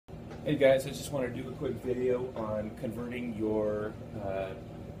Hey guys, I just want to do a quick video on converting your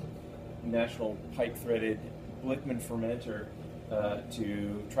national pipe threaded Blichmann fermenter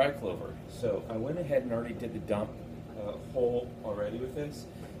to Tri Clover. So I went ahead and already did the dump hole already with this.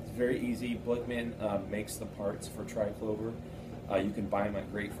 It's very easy. Blichmann makes the parts for Tri Clover. You can buy them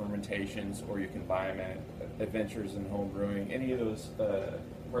at Great Fermentations, or you can buy them at Adventures in Home Brewing. Any of those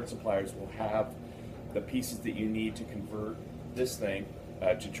part suppliers will have the pieces that you need to convert this thing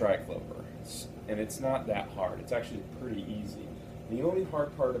to Tri Clover. And it's not that hard. It's actually pretty easy. The only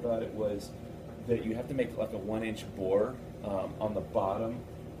hard part about it was that you have to make like a 1-inch bore on the bottom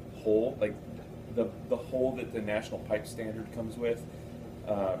hole, like the hole that the National Pipe Standard comes with.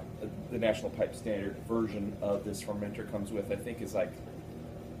 The National Pipe Standard version of this fermenter comes with, I think, is like,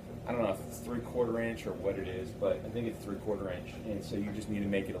 I don't know if it's 3/4 inch or what it is, but I think it's 3/4 inch, and so you just need to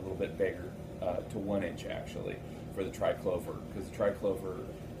make it a little bit bigger to 1 inch actually for the Tri Clover, because the Tri Clover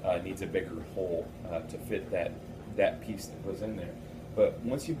needs a bigger hole to fit that piece that goes in there. But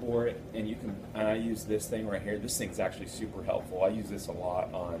once you bore it, and you can, I use this thing right here. This thing's actually super helpful. I use this a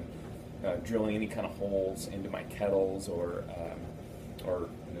lot on drilling any kind of holes into my kettles, or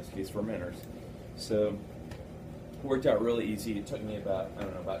in this case fermenters. So it worked out really easy. It took me about, I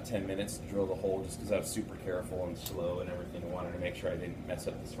don't know, about 10 minutes to drill the hole, just because I was super careful and slow and everything. I wanted to make sure I didn't mess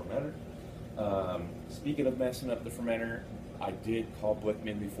up this fermenter. Speaking of messing up the fermenter, I did call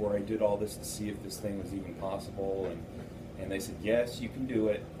Blichmann before I did all this to see if this thing was even possible, and they said yes, you can do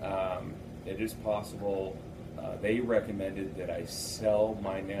it. It is possible. They recommended that I sell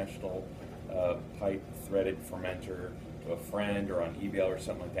my National Pipe threaded fermenter to a friend or on eBay or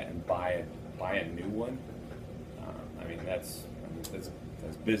something like that, and buy a new one. I mean that's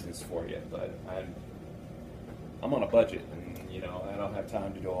business for you, but I'm on a budget, and I don't have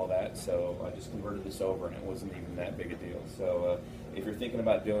time to do all that, so I just converted this over, and it wasn't even that big a deal. So if you're thinking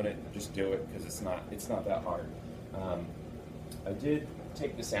about doing it, just do it, because it's not that hard. I did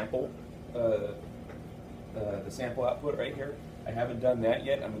take the sample output right here. I haven't done that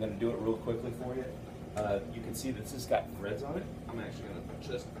yet. I'm going to do it real quickly for you. You can see that this has got threads on it. I'm actually going to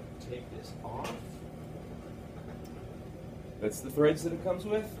just take this off. That's the threads that it comes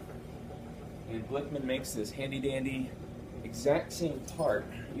with. And Blichmann makes this handy dandy exact same part.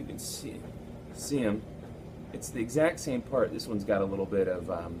 You can see them. It's the exact same part. This one's got a little bit of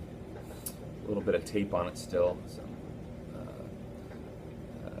tape on it still, some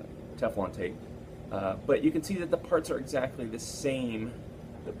Teflon tape. But you can see that the parts are exactly the same.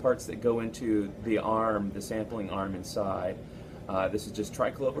 The parts that go into the arm, the sampling arm inside. This is just Tri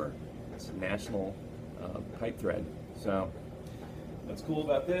Clover. It's a National pipe thread. So what's cool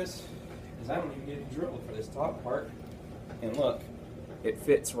about this is I don't even need to drill for this top part. And look, it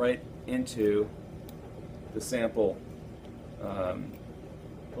fits right into the sample,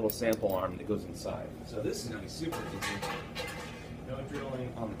 little sample arm that goes inside. So this is going to be super easy. No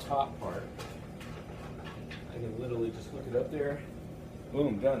drilling on the top part. I can literally just hook it up there.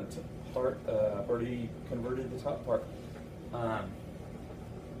 Boom, done. Already converted the top part.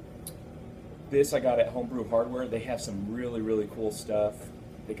 This I got at Homebrew Hardware. They have some really, really cool stuff.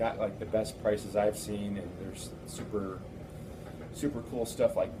 They got like the best prices I've seen, and there's super cool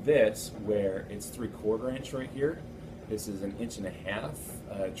stuff like this, where it's 3/4 inch right here. This is 1.5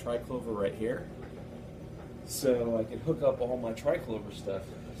 inches, Tri Clover right here. So I can hook up all my Tri Clover stuff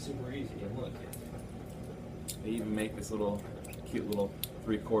super easy. And look, they even make this little cute little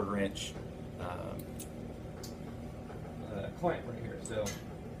 3/4 inch clamp right here. So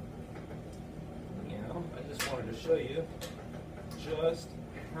I just wanted to show you just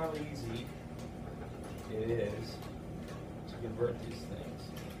how easy it is to convert these things.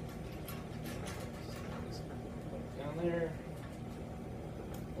 Just put it down there.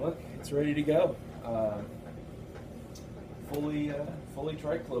 Look, it's ready to go. Fully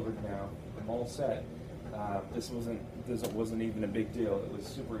Tri Clovered now. I'm all set. This wasn't even a big deal. It was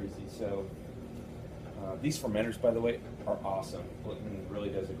super easy. So these fermenters, by the way, are awesome. Blichmann really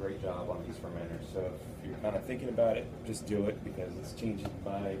does a great job on these fermenters. So if you're kind of thinking about it, just do it, because it's changing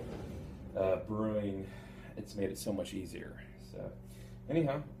my brewing. It's made it so much easier. So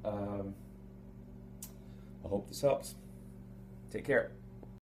anyhow, I hope this helps. Take care.